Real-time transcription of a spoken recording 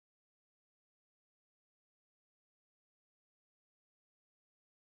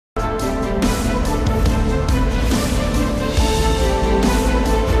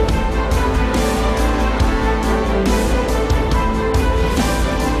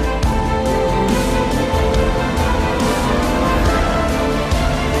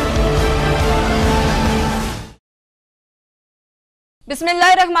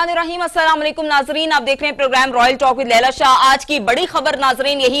बिस्मिल्लाहिर्रहमानिर्रहीम, अस्सलाम वालेकुम नाजरीन। आप देख रहे हैं programme royal talk with Laila Shah. आज की बड़ी खबर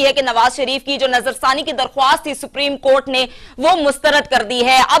नाजरीन यही है कि नवाज शरीफ की जो नजरसानी की दरख्वास्त थी सुप्रीम कोर्ट ने वो मुस्तरद कर दी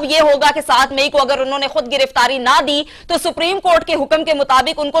है। अब ये होगा कि 7 मई को अगर उन्होंने खुद गिरफ्तारी ना दी तो सुप्रीम कोर्ट के हुक्म के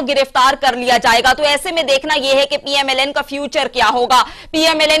मुताबिक उनको गिरफ्तार कर लिया जाएगा। तो ऐसे में देखना यह है कि पीएमएलएन का फ्यूचर क्या होगा,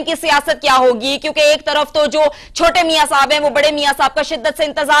 पीएमएलएन की सियासत क्या होगी। क्योंकि एक तरफ तो जो छोटे मियां साहब हैं वो बड़े मियां साहब का शिद्दत से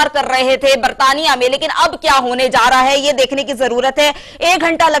इंतजार कर रहे थे बरतानिया में, लेकिन अब क्या होने जा रहा है ये देखने की जरूरत है। 1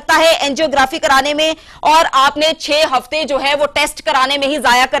 घंटा लगता है एंजियोग्राफी कराने में और आपने 6 हफ्ते जो है वो टेस्ट कराने में ही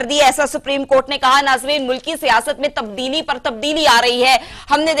जाया कर दिए, ऐसा सुप्रीम कोर्ट ने कहा। नाजरीन, मुल्क की सियासत में तब्दीली पर तब्दीली आ रही है।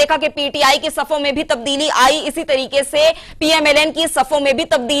 हमने देखा कि पीटीआई की सफों में भी तब्दीली आई, इसी तरीके से पीएमएलएन की सफों में भी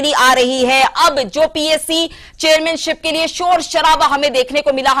तब्दीली आ रही है। अब जो पीएससी चेयरमैनशिप के लिए शोर शराबा हमें देखने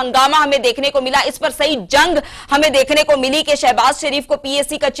को मिला, हंगामा हमें देखने को मिला, इस पर सही जंग हमें देखने को मिली कि शहबाज शरीफ को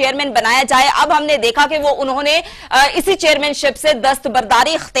पीएससी का चेयरमैन बनाया जाए। अब हमने देखा कि वो उन्होंने इसी चेयरमैनशिप से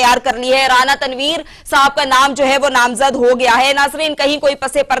दस्तबरदारी इख्तियार कर ली है। राना तनवीर साहब का नाम जो है वो नामजद हो गया है। नाजरीन, कहीं कोई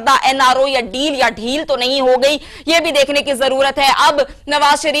पसे पर्दा एनआरओ या डील या ढील तो नहीं हो गई, ये भी देखने की जरूरत है। अब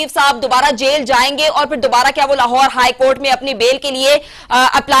नवाज शरीफ साहब दोबारा जेल जाएंगे और फिर दोबारा क्या वो लाहौर हाई कोर्ट में अपनी बेल के लिए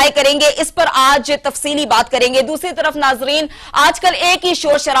अप्लाई करेंगे, इस पर आज तफसीली बात करेंगे। दूसरी तरफ नाजरीन, आजकल एक ही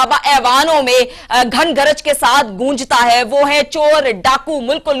शोर शराबा ऐवानों में घन गरज के साथ गूंजता है, वो है चोर डाकू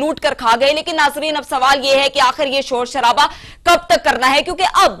मुल्क को लूट कर खा गए। लेकिन नाजरीन, अब सवाल यह है कि आखिर ये शोर शराबा कब तक करना है, क्योंकि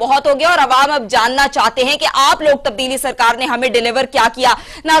अब बहुत हो गया और अवाम अब जानना चाहते हैं कि आप लोग तब्दीली सरकार ने हमें डिलीवर क्या किया।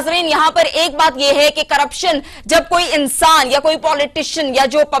 नाजरीन, यहां पर एक बात यह है कि करप्शन जब कोई इंसान या कोई पॉलिटिशियन या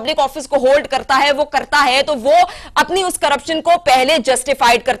जो पब्लिक ऑफिस को होल्ड करता है वो करता है तो वो अपनी उस करप्शन को पहले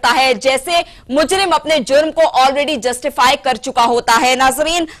जस्टिफाइड करता है, जैसे मुजरिम अपने जुर्म को ऑलरेडी जस्टिफाई कर चुका होता है।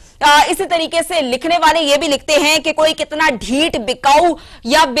 नाजरीन, इसी तरीके से लिखने वाले ये भी लिखते हैं कि कोई कितना ढीठ बिकाऊ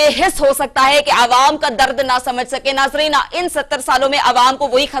या बेहिस हो सकता है कि आवाम का दर्द ना समझ सके। नाजरीन, इन 70 सालों में आवाम को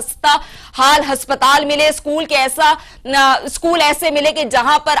वही खस्ता हाल अस्पताल मिले, स्कूल ऐसे मिले कि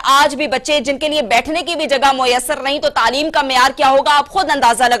जहां पर आज भी बच्चे जिनके लिए बैठने की भी जगह मुयसर नहीं, तो तालीम का मेयार क्या होगा आप खुद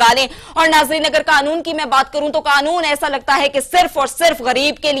अंदाजा लगा लें। और नाजरीन, अगर कानून की मैं बात करूं तो कानून ऐसा लगता है कि सिर्फ और सिर्फ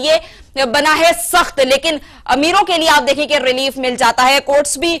गरीब के लिए बना है सख्त, लेकिन अमीरों के लिए आप देखिए कि रिलीफ मिल जाता है,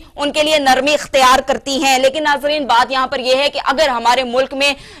 कोर्ट्स भी उनके लिए नरमी इख्तियार करती हैं। लेकिन नाजरीन, बात यहां पर यह है कि अगर हमारे मुल्क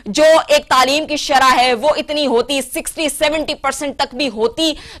में जो एक तालीम की शरह है वो इतनी होती, 60-70% तक भी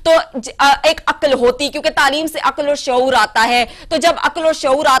होती, तो एक अक्ल होती, क्योंकि तालीम से अक्ल और शऊर आता है। तो जब अक्ल और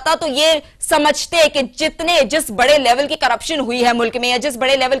शऊर आता तो ये समझते कि जिस बड़े लेवल की करप्शन हुई है मुल्क में, या जिस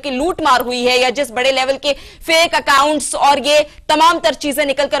बड़े लेवल की लूट मार हुई है, या जिस बड़े लेवल के फेक अकाउंट्स और ये तमाम तर चीजें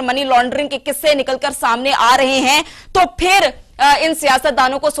निकलकर मनी लॉन्ड्रिंग के किस्से निकलकर सामने आ रहे हैं, तो फिर इन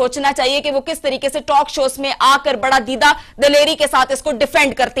सियासतदानों को सोचना चाहिए कि वो किस तरीके से टॉक शोज में आकर बड़ा दीदा दलेरी के साथ इसको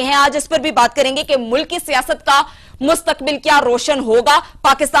डिफेंड करते हैं। आज इस पर भी बात करेंगे कि मुल्क की सियासत का मुस्तकबिल क्या रोशन होगा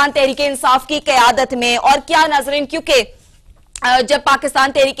पाकिस्तान तहरीक इंसाफ की क़यादत में। और क्या नाज़रीन, क्योंकि जब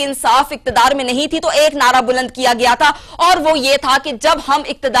पाकिस्तान तहरीक इंसाफ इक्तदार में नहीं थी तो एक नारा बुलंद किया गया था, और वो ये था कि जब हम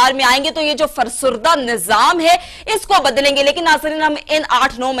इक्तदार में आएंगे तो ये जो फरसुर्दा निजाम है इसको बदलेंगे। लेकिन नाज़रीन, हम इन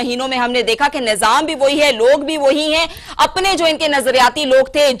 8-9 महीनों में हमने देखा कि निजाम भी वही है, लोग भी वही हैं। अपने जो इनके नजरियाती लोग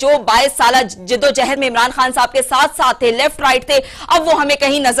थे, जो 22 साल जिद्दोजहद में इमरान खान साहब के साथ साथ थे, लेफ्ट राइट थे, अब वो हमें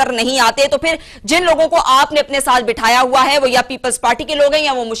कहीं नजर नहीं आते। तो फिर जिन लोगों को आपने अपने साथ बिठाया हुआ है वो या पीपल्स पार्टी के लोग हैं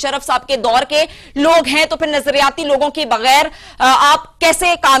या वो मुशर्रफ साहब के दौर के लोग हैं, तो फिर नजरियाती लोगों के बगैर आप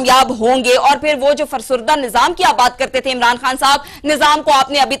कैसे कामयाब होंगे। और फिर वो जो फरसुर्दा निजाम की आप बात करते थे इमरान खान साहब, निजाम को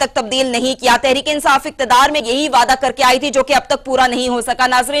आपने अभी तक तब्दील नहीं किया। तहरीक इंसाफ इक्तदार में यही वादा करके आई थी जो कि अब तक पूरा नहीं हो सका।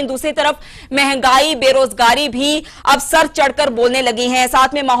 नाजरीन, दूसरी तरफ महंगाई बेरोजगारी भी अब सर चढ़कर बोलने लगी हैं।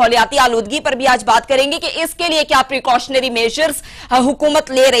 साथ में माहौलियाती आलूदगी पर भी आज बात करेंगे कि इसके लिए क्या प्रिकॉशनरी मेजर्स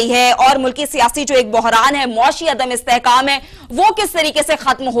हुकूमत ले रही है, और मुल्की सियासी जो एक बहरान है, मौशी अदम इस्तेहकाम है, वो किस तरीके से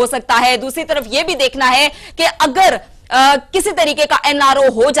खत्म हो सकता है। दूसरी तरफ यह भी देखना है कि अगर किसी तरीके का एनआरओ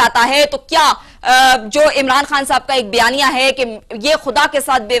हो जाता है तो क्या जो इमरान खान साहब का एक बयानिया है कि ये खुदा के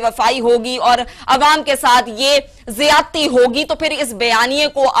साथ बेवफाई होगी और अवाम के साथ ये ज्यादती होगी, तो फिर इस बयानिए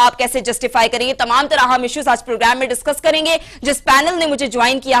को आप कैसे जस्टिफाई करेंगे। तमाम तरह हम इश्यूज आज प्रोग्राम में डिस्कस करेंगे। जिस पैनल ने मुझे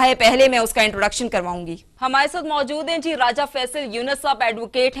ज्वाइन किया है, पहले मैं उसका इंट्रोडक्शन करवाऊंगी। हमारे साथ मौजूद हैं जी राजा फैसल यूनुस साहब,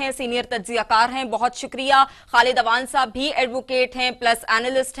 एडवोकेट हैं, सीनियर तज्जियाकार हैं, बहुत शुक्रिया। खालिद अवान साहब भी एडवोकेट हैं प्लस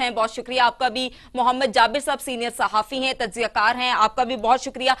एनालिस्ट हैं, बहुत शुक्रिया आपका भी। मोहम्मद जाबिर साहब सीनियर सहाफी हैं, तज्जियाकार हैं, आपका भी बहुत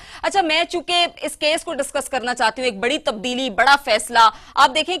शुक्रिया। अच्छा, मैं चूंकि इस केस को डिस्कस करना चाहती हूँ। एक बड़ी तब्दीली, बड़ा फैसला। आप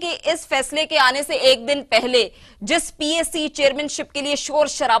देखें कि इस फैसले के आने से एक दिन पहले जिस पीएससी चेयरमैनशिप के लिए शोर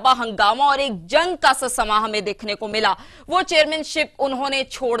शराबा, हंगामा और एक जंग का सा समा हमें देखने को मिला, वो चेयरमैनशिप उन्होंने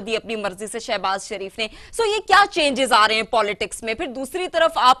छोड़ दी अपनी मर्जी से, शहबाज शरीफ ने। सो ये क्या चेंजेस आ रहे हैं पॉलिटिक्स में? फिर दूसरी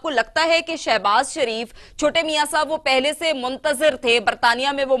तरफ आपको लगता है कि शहबाज शरीफ, छोटे मियां साहब, वो पहले से मुंतजिर थे,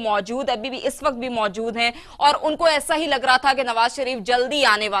 बरतानिया में वो मौजूद, अभी भी इस वक्त भी मौजूद हैं, और उनको ऐसा ही लग रहा था कि नवाज शरीफ जल्दी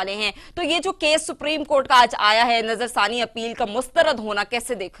आने वाले हैं। तो ये जो केस सुप्रीम कोर्ट का आज आया है, नजरसानी अपील का मुस्तरद होना,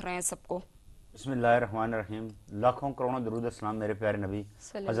 कैसे देख रहे हैं सबको? बिस्मिल्लाहिर्रहमानिर्रहीम। लाखों करोड़ों दरूद सलाम मेरे प्यारे नबी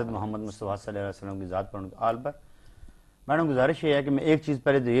हजरत मोहम्मद मुस्तफा सल्लल्लाहु अलैहि वसल्लम की जात पर, आल पर। मैडम, गुजारिश ये है कि मैं एक चीज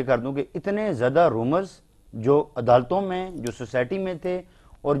पहले तो ये कर दूं कि इतने ज्यादा रूमर्स जो अदालतों में, जो सोसाइटी में थे,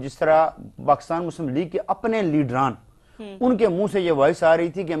 और जिस तरह पाकिस्तान मुस्लिम लीग के अपने लीडरान, उनके मुंह से ये वॉइस आ रही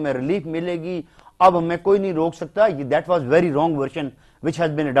थी कि हमें रिलीफ मिलेगी, अब हमें कोई नहीं रोक सकता, that was very wrong version which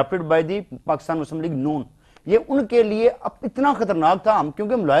has been adopted by the Pakistan Muslim league नून। ये उनके लिए अब इतना खतरनाक था। हम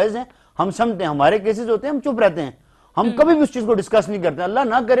क्योंकि मुलाहिज हैं, हम समझते हैं, हमारे केसेस होते हैं, हम चुप रहते हैं, हम कभी भी उस चीज को डिस्कस नहीं करते। अल्लाह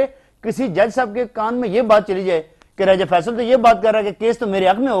ना करे किसी जज साहब के कान में ये बात चली जाए कि राजा फैसल तो ये बात कर रहा है कि केस तो मेरे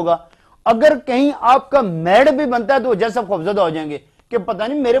हक में होगा। अगर कहीं आपका मैड भी बनता है तो जज साहब खौफजदा हो जाएंगे कि पता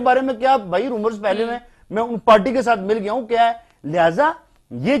नहीं मेरे बारे में क्या, भाई रूमर्स पहले में मैं उन पार्टी के साथ मिल गया हूं, क्या है। लिहाजा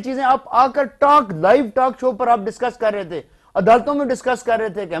ये चीजें आप आकर टॉक, लाइव टॉक शो पर आप डिस्कस कर रहे थे, अदालतों में डिस्कस कर रहे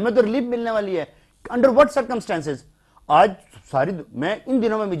थे कि हमें तो रिलीफ मिलने वाली है, अंडर व्हाट सर्कमस्टेंसेस। आज सारी, मैं इन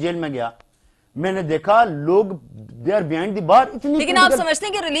दिनों में भी जेल में गया, मैंने देखा लोग they are behind the bar. इतनी, लेकिन आप समझते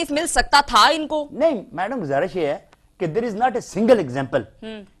हैं कि रिलीफ मिल सकता था इनको? नहीं मैडम, गुजारिश ये है कि there is not a single example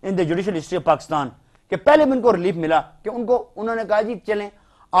in the judicial history of Pakistan कि पहले भी उनको रिलीफ मिला कि उन्होंने कहा जी चलें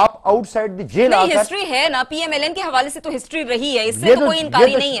आप आउटसाइड द जेल आकर। हिस्ट्री है ना, पीएमएलएन के हवाले से तो हिस्ट्री रही है, इससे तो कोई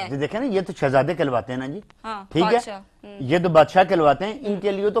इनकारी नहीं है। देखें ना, ये तो शहजादे कहलवाते हैं ना जी, हाँ, ठीक है, ये तो बादशाह कहलवाते हैं,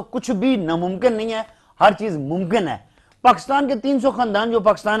 इनके लिए तो कुछ भी नामुमकिन नहीं है, हर चीज मुमकिन है। पाकिस्तान के 300 खानदान जो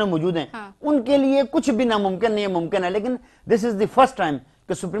पाकिस्तान में मौजूद हैं, हाँ, उनके लिए कुछ भी नामुमकिन नहीं है, मुमकिन है। लेकिन this is the first time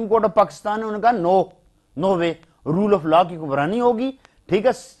कि सुप्रीम कोर्ट ऑफ पाकिस्तान ने उन्होंने कहा no way, rule of law की कुबरानी होगी, ठीक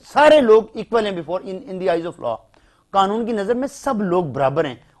है, सारे लोग इक्वल हैं before in the eyes of law, कानून की नजर में सब लोग बराबर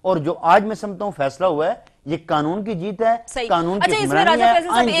हैं। और जो आज मैं समझता हूं फैसला हुआ है, ये कानून की जीत है, कानून की इसमें राजा फैसल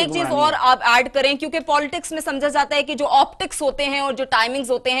साहब एक चीज और आप ऐड करें, क्योंकि पॉलिटिक्स में समझा जाता है कि जो ऑप्टिक्स होते हैं और जो टाइमिंग्स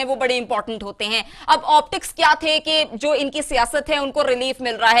होते हैं वो बड़े इंपॉर्टेंट होते हैं। अब ऑप्टिक्स क्या थे कि जो इनकी सियासत है उनको रिलीफ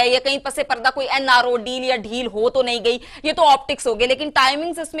मिल रहा है, या कहीं पसे पर्दा कोई एनआरओ डील या ढील हो तो नहीं गई, ये तो ऑप्टिक्स हो गए। लेकिन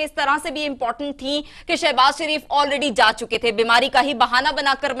टाइमिंग्स इसमें इस तरह से भी इंपॉर्टेंट थी कि शहबाज शरीफ ऑलरेडी जा चुके थे, बीमारी का ही बहाना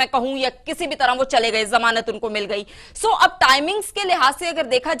बनाकर मैं कहूं या किसी भी तरह वो चले गए, जमानत उनको मिल गई। सो अब टाइमिंग्स के लिहाज से अगर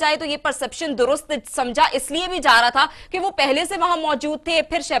देखा जाए तो ये परसेप्शन दुरुस्त समझा इसलिए भी जा रहा था कि वो पहले से वहां मौजूद थे,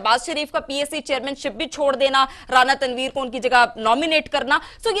 फिर शहबाज शरीफ का पीएससी चेयरमैनशिप भी छोड़ देना, राना तनवीर को उनकी जगह नॉमिनेट करना।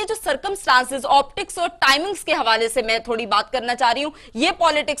 सो ये जो सर्कमस्टांसेस, ऑप्टिक्स और टाइमिंग्स के हवाले से मैं थोड़ी बात करना चाह रही हूं, ये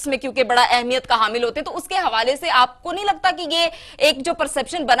पॉलिटिक्स में क्योंकि बड़ा अहमियत का हामिल होते हैं, तो उसके हवाले से आपको नहीं लगता कि ये एक जो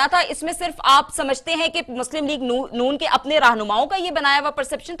परसेप्शन बना था, इसमें सिर्फ आप समझते हैं कि मुस्लिम लीग नून के अपने रहनुमाओं का ये बनाया हुआ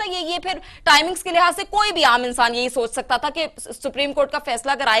परसेप्शन था? ये फिर टाइमिंग्स के लिहाज से कोई भी आम इंसान यही सोच सकता था कि सुप्रीम कोर्ट का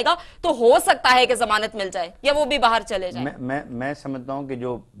फैसला अगर आएगा तो हो सकता है कि जमानत मिल जाए या वो भी बाहर चले जाए। मैं समझता हूं कि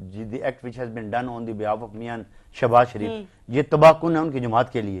जो the act which has been done on the behalf of मियां शहबाज शरीफ, ये तबाहकुन है उनकी जमात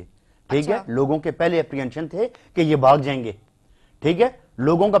के लिए, ठीक है। लोगों के पहले एप्रीहेंशन थे कि ये भाग जाएंगे, ठीक है,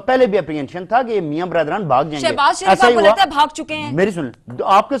 लोगों का पहले भी एप्रीहेंशन था कि ये मियां ब्रदरान भाग जाएंगे। शहबाज शरीफ आपको लगता है भाग चुके हैं? मेरी सुन,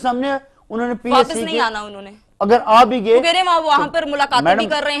 आपके सामने उन्होंने वापस नहीं आना, उन्होंने अगर आप भी गए वहां पर मुलाकातें भी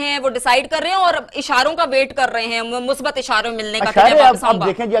कर रहे हैं, वो डिसाइड कर रहे हैं और इशारों का वेट कर रहे हैं, मुस्बत इशारों मिलने का। आप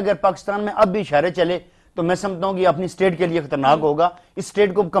देखें जी, अगर पाकिस्तान में अब भी इशारे चले तो मैं समझता हूं कि अपनी स्टेट के लिए खतरनाक होगा, इस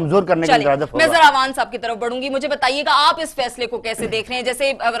स्टेट को कमजोर करने का इरादा होगा। मैं जरा अवान साहब की तरफ बढ़ूंगी, मुझे बताइएगा आप इस फैसले को कैसे देख रहे हैं?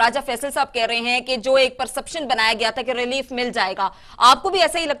 जैसे राजा फैसल साहब कह रहे हैं कि जो एक परसेप्शन बनाया गया था कि रिलीफ मिल जाएगा, आपको भी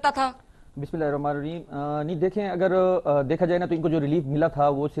ऐसा ही लगता था? बिस्मिल्लाहिर्रहमानिर्रहीम। नहीं, देखें, अगर देखा जाए ना तो इनको जो रिलीफ मिला था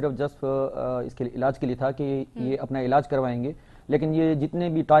वो सिर्फ जस्ट इसके इलाज के लिए था कि ये अपना इलाज करवाएंगे। लेकिन ये जितने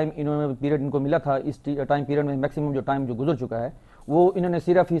भी टाइम इन्होंने पीरियड इनको मिला था, इस टाइम पीरियड में मैक्सिमम जो टाइम जो गुजर चुका है वो इन्होंने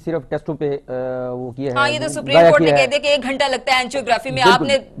सिर्फ टेस्टों पे वो किया है। हाँ, ये तो सुप्रीम कोर्ट ने कह दिया कि 1 घंटा लगता है एंजियोग्राफी में,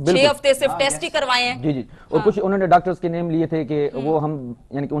 आपने 6 हफ्ते सिर्फ टेस्ट ही करवाए हैं। जी। और कुछ उन्होंने डॉक्टर्स के नेम लिए थे कि वो हम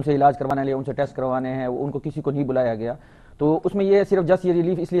यानी कि उनसे इलाज करवाने लिए, उनसे टेस्ट करवाने हैं, उनको किसी को नहीं बुलाया गया। तो उसमें ये सिर्फ जस्ट ये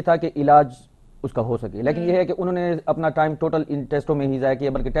रिलीफ इसलिए था कि इलाज उसका हो सके। लेकिन ये है कि उन्होंने अपना टाइम टोटल इन टेस्टों में ही जाया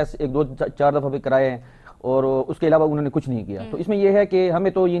किया, बल्कि टेस्ट 1-2-4 दफा भी कराए हैं और उसके अलावा उन्होंने कुछ नहीं किया। तो इसमें यह है कि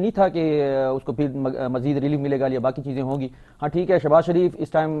हमें तो ये नहीं था कि उसको फिर मजीद रिलीफ मिलेगा या बाकी चीज़ें होंगी। हाँ ठीक है, शहबाज शरीफ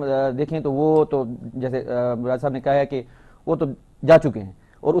इस टाइम देखें तो वो तो जैसे राज साहब ने कहा है कि वो तो जा चुके हैं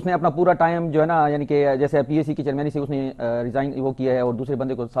और उसने अपना पूरा टाइम जो है ना, यानी कि जैसे पीएससी की चेयरमैनी से उसने रिजाइन वो किया है और दूसरे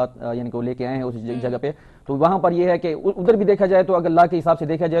बंदे को साथ यानी कि वो लेके आए हैं उस जगह पे। तो वहां पर ये है कि उधर भी देखा जाए तो अगर लॉ के हिसाब से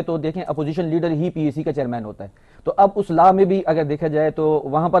देखा जाए तो देखें अपोजिशन लीडर ही पीएससी का चेयरमैन होता है। तो अब उस लॉ में भी अगर देखा जाए तो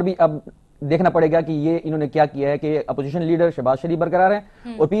वहां पर भी अब देखना पड़ेगा कि ये इन्होंने क्या किया है कि अपोजिशन लीडर शहबाज शरीफ बरकरार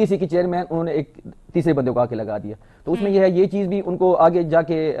है और पीएससी की चेयरमैन उन्होंने एक तीसरे बंदे को आके लगा दिया। तो उसमें यह है, ये चीज भी उनको आगे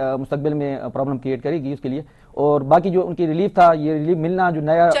जाके मुस्तकबिल में प्रॉब्लम क्रिएट करेगी उसके लिए। और बाकी जो उनकी रिलीफ था, ये रिलीफ मिलना जो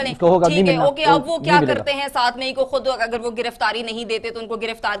नया उसको होगा नहीं मिलना। ओके, अब वो क्या करते हैं 7 मई को, खुद अगर वो गिरफ्तारी नहीं देते तो उनको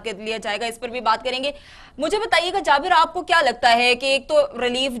गिरफ्तार कर लिया जाएगा, इस पर भी बात करेंगे। मुझे बताइएगा जाबिर, आपको क्या लगता है कि एक तो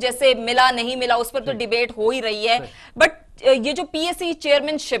रिलीफ जैसे मिला नहीं मिला उस पर तो डिबेट हो ही रही है, बट ये जो पीएससी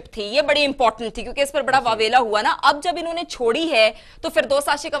चेयरमैनशिप थी ये बड़ी इंपॉर्टेंट थी क्योंकि इस पर बड़ा वावेला हुआ ना। अब जब इन्होंने छोड़ी है तो फिर दोस्त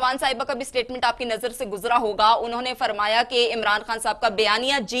आशिक अवान साहिबा का भी स्टेटमेंट आपकी नजर से गुजरा होगा, उन्होंने फरमाया कि इमरान खान साहब का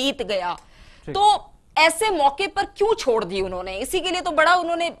बयानिया जीत गया। तो ऐसे मौके पर क्यों छोड़ दी उन्होंने? इसी के लिए तो बड़ा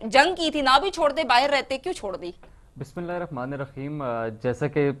उन्होंने जंग की थी, ना भी छोड़ दे, बाहर रहते, क्यों छोड़ दी? बिस्मिल्लाहिर्रहमानिर्रहीम। जैसा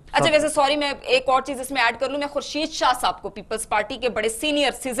कि अच्छा, वैसे सॉरी मैं एक और चीज इसमें ऐड कर लूं, मैं खुर्शीद शाह साहब को, पीपल्स पार्टी के बड़े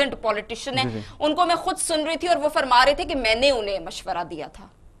सीनियर सीजन्ड पॉलिटिशियन हैं, उनको मैं खुद सुन रही थी और वो फरमा रहे थे कि मैंने उन्हें मशवरा दिया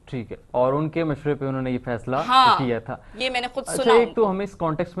था। ठीक है, और उनके मशवरे पे उन्होंने ये फैसला किया था। ये मैंने खुद अच्छा, सुना। एक तो हमें इस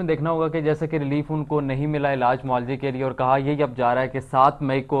कॉन्टेक्स्ट में देखना होगा कि जैसे कि रिलीफ उनको नहीं मिला इलाज मुआवजे के लिए और कहा यही अब जा रहा है कि 7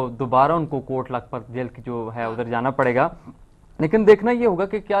 मई को दोबारा उनको कोट लखपत जेल की जो है उधर जाना पड़ेगा। लेकिन देखना ये होगा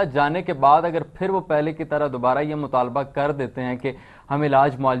कि क्या जाने के बाद अगर फिर वो पहले की तरह दोबारा ये मुतालबा कर देते हैं कि हम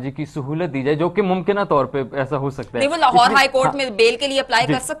इलाज मुआवजे की सहूलत दी जाए, जो कि मुमकिन तौर पे ऐसा हो सकता है। वो लाहौर हाई कोर्ट में बेल के लिए अप्लाई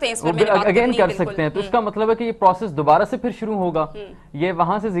कर सकते हैं, इसमें अगेन कर सकते हैं। तो इसका मतलब है कि ये प्रोसेस दोबारा से फिर शुरू होगा, ये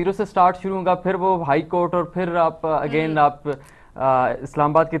वहां से जीरो से स्टार्ट शुरू होगा, फिर वो हाई कोर्ट और फिर आप अगेन आप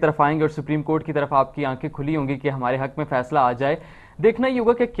इस्लामाबाद की तरफ आएंगे और सुप्रीम कोर्ट की तरफ आपकी आंखें खुली होंगी कि हमारे हक में फैसला आ जाए। देखना ये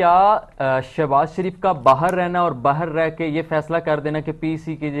होगा कि क्या शहबाज शरीफ का बाहर रहना और बाहर रह के ये फैसला कर देना कि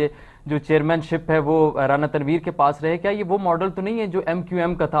पीसी की जो चेयरमैनशिप है वो राना तनवीर के पास रहे, क्या ये वो मॉडल तो नहीं है जो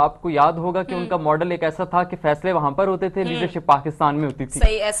MQM का था? आपको याद होगा कि उनका मॉडल एक ऐसा था कि फैसले वहां पर होते थे, लीडरशिप पाकिस्तान में होती थी।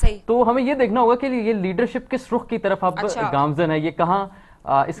 सही, ऐसा ही। तो हमें ये देखना होगा कि ये लीडरशिप किस रुख की तरफ अब गामजन है, ये कहाँ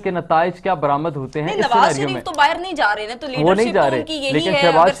इसके नताइज क्या बरामद होते हैं। नवाज शरीफ तो बाहर नहीं जा रहे ना, तो वो नहीं जा रहे, लेकिन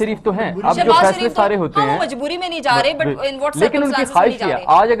शहबाज शरीफ तो हैं। अब जो फैसले सारे होते हैं मजबूरी में नहीं जा रहे, बट इन व्हाट लेकिन उनकी ख्वाहिश है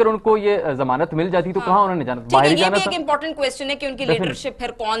आज अगर उनको ये जमानत मिल जाती तो कहाँ उन्होंने जाना, बाहर जाना था। एक इंपॉर्टेंट क्वेश्चन है कि उनकी लीडरशिप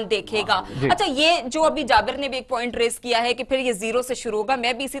फिर कौन देखेगा। अच्छा, ये जो अभी जाबिर ने भी एक पॉइंट रेज किया है कि फिर ये जीरो से शुरू होगा,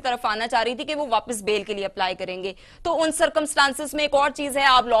 मैं भी इसी तरफ आना चाह रही थी कि वो वापस बेल के लिए अप्लाई करेंगे। तो उन सर्कमस्टांसेस में एक और चीज है,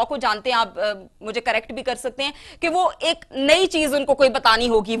 आप लॉ को जानते हैं, आप मुझे करेक्ट भी कर सकते हैं कि वो एक नई चीज उनको कोई बतानी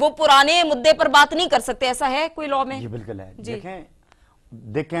होगी, वो पुराने मुद्दे पर बात नहीं कर सकते, ऐसा है कोई लॉ में? ये बिल्कुल है। देखें,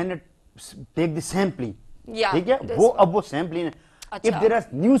 they can take the same plea, ठीक है, वो अब वो same plea if there are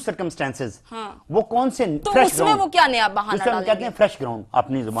new circumstances, वो कौन से तो उसमें वो क्या नया बहाना डालेंगे? कहते हैं फ्रेश ग्राउंड,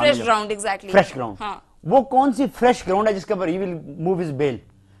 अपनी जुबान में fresh ground, exactly fresh ground. वो कौन सी फ्रेश ग्राउंड है जिसके ऊपर he will move his bell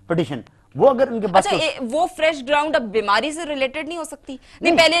petition? वो अगर उनके पास वो फ्रेश ग्राउंड अब बीमारी से रिलेटेड नहीं हो सकती?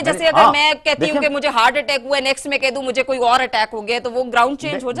 नहीं, पहले जैसे अगर मैं कहती हूँ कि मुझे हार्ट अटैक हुआ, नेक्स्ट में कह दूं मुझे कोई और अटैक हो गया, तो वो ग्राउंड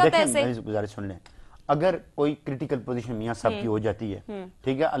चेंज हो जाता है ऐसे? गुजारिश सुन लें, अगर कोई क्रिटिकल पोजीशन मियां साहब की हो जाती है,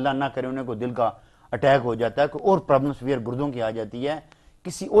 ठीक है, अल्लाह ना करे उन्हें कोई दिल का अटैक हो जाता है, कोई और प्रॉब्लम सीवियर गुर्दों की आ जाती है,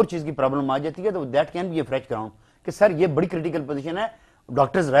 किसी और चीज की प्रॉब्लम आ जाती है, तो that can be A fresh ground कि सर ये बड़ी क्रिटिकल पोजीशन है,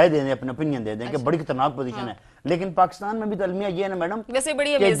 डॉक्टर्स राय दे दें, अपने ओपिनियन दे दें कि बड़ी खतरनाक पोजीशन है। लेकिन पाकिस्तान में भी तो अलमिया ये है ना मैडम, वैसे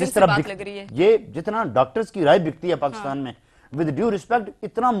बड़ी अमेजिंग सी बात लग रही है, ये जितना डॉक्टर्स की राय बिकती है पाकिस्तान में, विद ड्यू रिस्पेक्ट,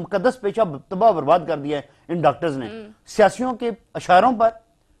 इतना मुकद्दस पेशा तबाह बर्बाद कर दिया है इन डॉक्टर्स ने, सियासियों के इशारों पर,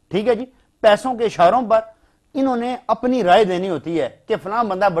 ठीक है जी, पैसों के इशारों पर इन्होंने अपनी राय देनी होती है कि फलां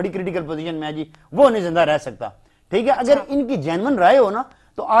बंदा बड़ी क्रिटिकल पोजीशन में है जी, वो नहीं जिंदा रह सकता, ठीक है। अगर इनकी जेन्युइन राय हो ना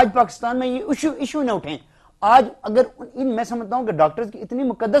तो आज पाकिस्तान में ये इशू न उठे। आज अगर मैं समझता हूं कि डॉक्टर्स की इतनी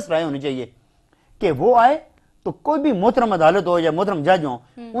मुकद्दस राय होनी चाहिए कि वो आए तो कोई भी मोहतरम अदालत हो या मोहतरम जज हो,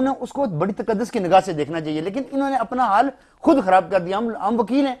 उन्हें उसको बड़ी तकद्दस की निगाह से देखना चाहिए। लेकिन इन्होंने अपना हाल खुद खराब कर दिया। हम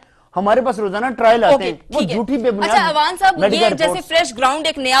वकील हैं, हमारे पास रोजाना ट्रायल आते हैं, वो झूठी बेबुनियाद। अच्छा अवान साहब, ये जैसे फ्रेश ग्राउंड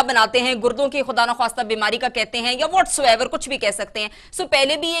एक नया बनाते हैं, गुर्दों की खुदा न खास्ता बीमारी का कहते हैं या व्हाटसोएवर कुछ भी कह सकते हैं, सो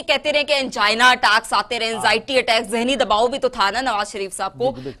पहले भी ये कहते रहे कि एंजाइना अटैक्स आते रहे, एंजाइटी अटैक, जहनी दबाव भी तो था ना नवाज शरीफ साहब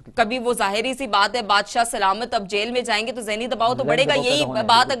को कभी, वो जाहिर सी बात है, बादशाह सलामत अब जेल में जाएंगे तो जहनी दबाव तो बढ़ेगा। यही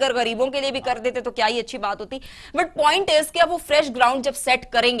बात अगर गरीबों के लिए भी कर देते तो क्या ही अच्छी बात होती। बट पॉइंट इज कि अब वो फ्रेश ग्राउंड जब सेट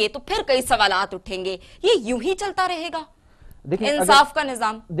करेंगे तो फिर कई सवालात उठेंगे, ये यूं ही चलता रहेगा? देखिए इंसाफ का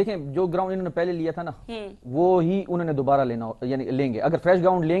निजाम। देखें जो ग्राउंड इन्होंने पहले लिया था ना, वो ही उन्होंने दोबारा लेना, यानी लेंगे। अगर फ्रेश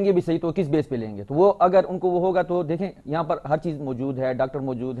ग्राउंड लेंगे भी सही तो किस बेस पे लेंगे? तो वो अगर उनको वो होगा तो देखें यहाँ पर हर चीज मौजूद है, डॉक्टर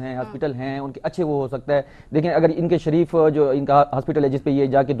मौजूद हैं, हॉस्पिटल हैं, उनके अच्छे वो हो सकता है। देखें अगर इनके शरीफ जो इनका हॉस्पिटल है जिसपे ये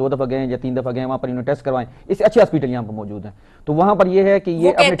जाके 2 दफा गए या 3 दफा गए, वहां पर इन्होंने टेस्ट करवाएं, इससे अच्छे हॉस्पिटल यहाँ पर मौजूद हैं। तो वहां पर ये है कि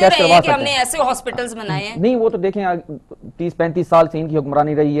ये अपने टेस्ट करवा सकते हैं। हमने ऐसे हॉस्पिटल्स बनाए हैं। नहीं, वो तो देखें 30-35 साल से इनकी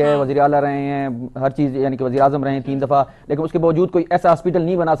हुक्मरानी रही है, वजीर आला रहे हैं, हर चीज यानी कि वजीर आजम रहे हैं 3 दफा, लेकिन उसके बावजूद कोई ऐसा हॉस्पिटल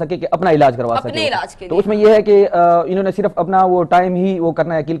नहीं बना सके कि अपना इलाज करवा सके। इलाज के तो उसमें यह है कि इन्होंने सिर्फ अपना वो टाइम ही वो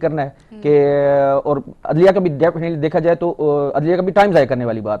करना है, किल करना है कि, और अदलिया का भी डेफिनेटली देखा जाए तो अदलिया का भी टाइम जाया करने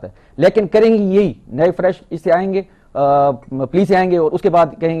वाली बात है, लेकिन करेंगे यही नए फ्रेश इससे आएंगे, पुलिस से आएंगे और उसके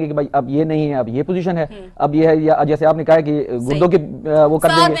बाद कहेंगे कि भाई अब ये नहीं है, अब ये पोजीशन है, अब ये है, या जैसे आपने कहा कि गुर्दों के वो कर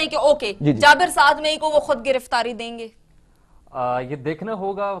देंगे। ओके जाबिर 7 मई को वो खुद गिरफ्तारी देंगे? ये देखना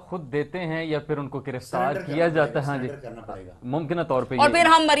होगा खुद देते हैं या फिर उनको गिरफ्तार किया जाता है। हाँ जी, मुमकिन तौर पे। और फिर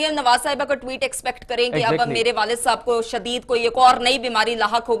हम मरियम नवाज साहिबा का ट्वीट एक्सपेक्ट करें कि अब मेरे वालिद साहब को शदीद कोई एक और नई बीमारी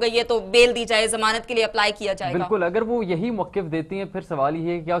लाहक हो गई है तो बेल दी जाए, जमानत के लिए अप्लाई किया जाएगा। बिल्कुल, अगर वो यही मौकिफ देती हैं फिर सवाल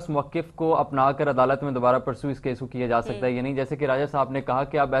ये है कि क्या उस मौकिफ को अपना कर अदालत में दोबारा परसू इस केस को किया जा सकता है या नहीं। जैसे कि राजा साहब ने कहा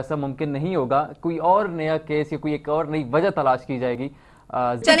कि अब ऐसा मुमकिन नहीं होगा, कोई और नया केस या कोई एक और नई वजह तलाश की जाएगी।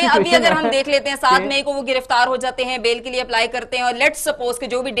 चलिए अभी अगर हम देख लेते हैं 7 मई को वो गिरफ्तार हो जाते हैं, बेल के लिए अप्लाई करते हैं और लेट्स सपोज कि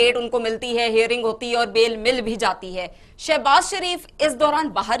जो भी डेट उनको मिलती है, हियरिंग होती है और बेल मिल भी जाती है, शहबाज शरीफ इस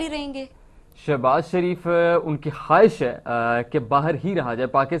दौरान बाहर ही रहेंगे? शहबाज शरीफ उनकी ख्वाहिश है कि बाहर ही रहा जाए,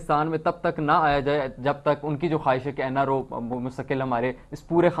 पाकिस्तान में तब तक ना आया जाए जब तक उनकी जो ख्वाहिश है कि एनआरओ मुस्तकिल हमारे इस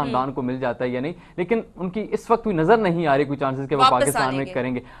पूरे खानदान को मिल जाता है या नहीं। लेकिन उनकी इस वक्त कोई नजर नहीं आ रही कोई चांसेस कि वो पाकिस्तान में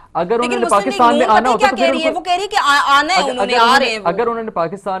करेंगे। अगर उन्होंने पाकिस्तान में आना होता तो अगर उन्होंने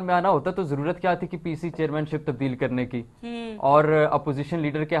पाकिस्तान में आना होता तो जरूरत क्या थी कि पीसी चेयरमैनशिप तब्दील करने की और अपोजिशन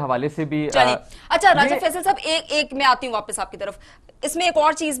लीडर के हवाले से भी। अच्छा राजा फैसल साहब, एक मैं आती हूँ वापस आपकी तरफ। इसमें एक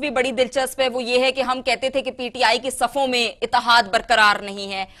और चीज भी बड़ी दिलचस्प है, वो ये है कि हम कहते थे कि पीटीआई की सफों में इत्तेहाद बरकरार नहीं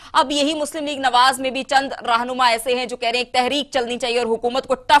है। अब यही मुस्लिम लीग नवाज में भी चंद रहनुमा ऐसे हैं जो कह रहे हैं एक तहरीक चलनी चाहिए और हुकूमत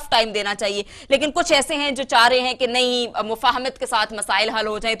को टफ टाइम देना चाहिए, लेकिन कुछ ऐसे हैं जो चाह रहे हैं कि नहीं, मुफाहमत के साथ मसाइल हल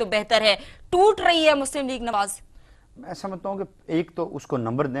हो जाए तो बेहतर है। टूट रही है मुस्लिम लीग नवाज। मैं समझता हूँ कि एक तो उसको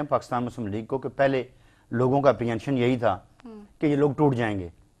नंबर दें पाकिस्तान मुस्लिम लीग को कि पहले लोगों का अप्रीहेंशन यही था कि ये लोग टूट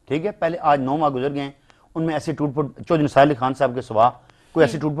जाएंगे। ठीक है, पहले आज 9 माह गुजर गए, उनमें ऐसी टूटफूट चौधरी निसार अली खान साहब के सिवा कोई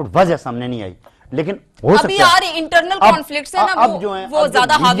ऐसी टूटफूट वजह सामने नहीं आई। लेकिन हो अभी यार इंटरनल कॉन्फ्लिक्ट्स है ना, अब जो है वो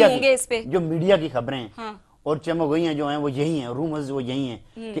ज्यादा हावी होंगे इस पे। जो मीडिया की खबरें हैं और चमक गई हैं जो हैं वो यही हैं, रूमर्स वो यही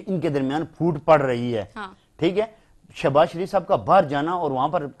हैं कि इनके दरमियान फूट पड़ रही है। ठीक है, शहबाज शरीफ साहब का बाहर जाना और वहां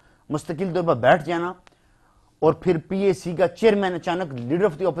पर मुस्तकिल तौर पर बैठ जाना और फिर पीएसी का चेयरमैन अचानक लीडर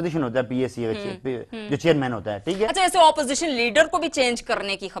ऑफ द ऑपोजिशन होता है, पीएसी जो चेयरमैन होता है। ठीक है, अच्छा, ऐसे ऑपोजिशन लीडर को भी चेंज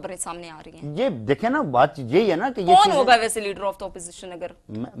करने की खबरें सामने आ रही हैं। ये देखे ना, बात यही है ना कि ये कौन होगा वैसे लीडर ऑफ द ऑपोजिशन? अगर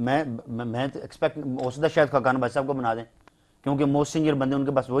मैं एक्सपेक्ट हो सकता है शायद खाकान भाई साहब को बना दें, क्योंकि मोस्ट सीनियर बंदे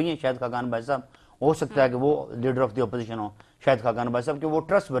उनके पास वही हैं, शायद खाकान भाई साहब। हो सकता है कि वो लीडर ऑफ द ऑपोजिशन हो, शायद खाकान भाई साहब, कि वो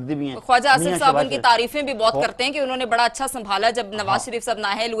ट्रस्ट वर्दी भी हैं। ख्वाजा आसिफ साहब उनकी तारीफें भी बहुत करते हैं कि उन्होंने बड़ा अच्छा संभाला। जब नवाज शरीफ साहब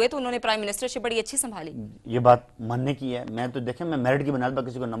नाअहल हुए तो उन्होंने प्राइम मिनिस्टरशिप बड़ी अच्छी संभाली। ये बात मानने की है। मैं तो देखें, मैं मेरिट की बुनियाद पर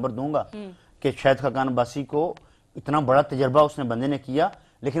किसी को नंबर दूंगा कि शायद खाकान अब्बासी को इतना बड़ा तजर्बा उसने बंदे ने किया,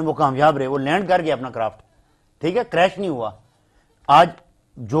 लेकिन वो कामयाब रहे, वो लैंड कर गया अपना क्राफ्ट। ठीक है, क्रैश नहीं हुआ। आज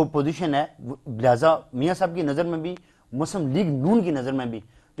जो पोजीशन है, लिहाजा मियां साहब की नजर में भी, मुस्लिम लीग नून की नजर में भी,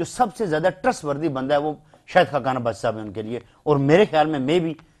 जो सबसे ज्यादा ट्रस्ट वर्दी बंदा है वो शायद खाकान अब्बासी साहब है उनके लिए। और मेरे ख्याल में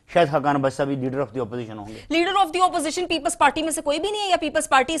भी शायद खाकान अब्बासी साहब लीडर ऑफ द ऑपोजिशन होंगे। Leader of the opposition peoples party में से कोई भी नहीं है, या पीपल्स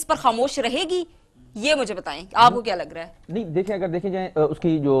पार्टी इस पर खामोश रहेगी? ये मुझे बताएं, आपको क्या लग रहा है? नहीं देखिए, अगर देखे जाए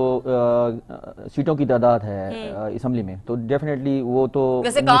उसकी जो सीटों की तादाद है असेंबली में, तो डेफिनेटली वो तो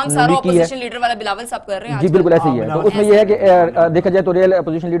वैसे काम सारा ऑपोजिशन लीडर वाला बिलावल साहब कर रहे हैं। जी बिल्कुल ऐसे ही है। तो उसमें यह है कि देखा जाए तो रियल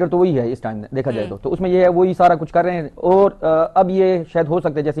अपोजिशन लीडर तो वही है इस टाइम देखा जाए तो उसमें यह है वही सारा कुछ कर रहे हैं। और अब ये शायद हो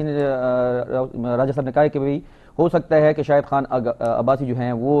सकता है, जैसे राजा साहब ने कहा कि भाई हो सकता है कि शायद खान अब्बासी जो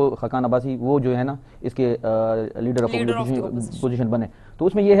हैं वो खाकान अब्बासी वो जो है ना इसके लीडर ऑफ पोजीशन बने। तो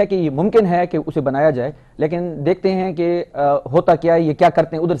उसमें यह है कि मुमकिन है कि उसे बनाया जाए, लेकिन देखते हैं कि होता क्या है, ये क्या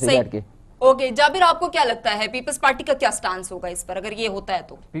करते हैं उधर से बैठ के। ओके जाबिर, आपको क्या लगता है पीपल्स पार्टी का क्या स्टांस होगा इस पर अगर ये होता है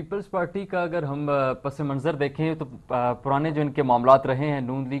तो? पीपल्स पार्टी का अगर हम पस मंजर देखें तो पुराने जो इनके मामलात रहे हैं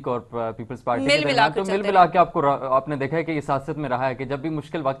नून लीग और पीपल्स पार्टी के दरमियान, तो मिल मिला के आपने देखा है कि ये सियासत में रहा है कि जब भी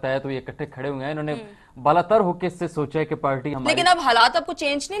मुश्किल वक्त आया तो ये इकट्ठे खड़े हुए हैं। इन्होंने बालातर होकर इससे सोचा है कि पार्टी हमारी। लेकिन अब हालात आपको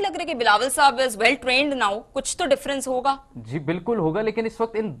चेंज नहीं लग रहे कि बिलावल साहब इज वेल ट्रेंड नाउ, कुछ तो डिफरेंस होगा? जी बिल्कुल होगा, लेकिन इस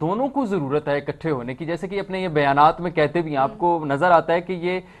वक्त इन दोनों को जरूरत है इकट्ठे होने की। जैसे कि अपने ये बयानात में कहते भी हैं, आपको नजर आता है कि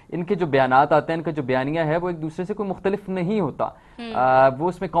ये इनके जो बयानात आते हैं, इनका जो बयानिया है वो एक दूसरे से कोई मुख्तलिफ नहीं होता। वो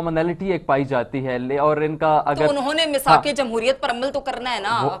उसमें कॉमनैलिटी एक पाई जाती है। और इनका अगर तो उन्होंने मिसाके जमहूरियत पर अमल तो करना है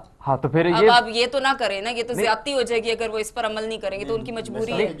ना। हाँ तो फिर अब आप ये तो ना करें ना, ये तो ज्यादती हो जाएगी अगर वो इस पर अमल नहीं करेंगे, तो उनकी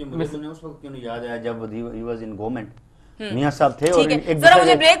मजबूरी है। उस वक्त क्यों नहीं याद है जब ही वाज इन गवर्नमेंट, मियां साहब थे और ठीक है, जरा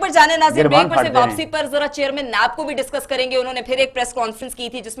मुझे ब्रेक पर जाने नाज़रीन, ब्रेक पर से वापसी पर जरा चेयरमैन नैब को भी डिस्कस करेंगे। उन्होंने फिर एक प्रेस कॉन्फ्रेंस की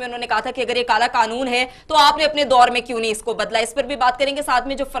थी जिसमें उन्होंने कहा था कि अगर ये काला कानून है तो आपने अपने दौर में क्यों नहीं इसको बदला, इस पर भी बात करेंगे। साथ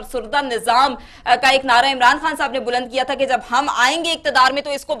में जो फरसुर्दा निजाम का एक नारा इमरान खान साहब ने बुलंद किया था कि जब हम आएंगे इक्तदार में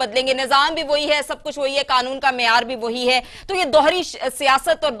तो इसको बदलेंगे, निजाम भी वही है, सब कुछ वही है, कानून का मेयार भी वही है, तो ये दोहरी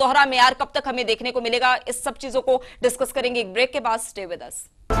सियासत और दोहरा मेयार कब तक हमें देखने को मिलेगा, इस सब चीजों को डिस्कस करेंगे एक ब्रेक के बाद। Stay with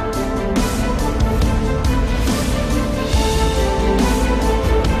us.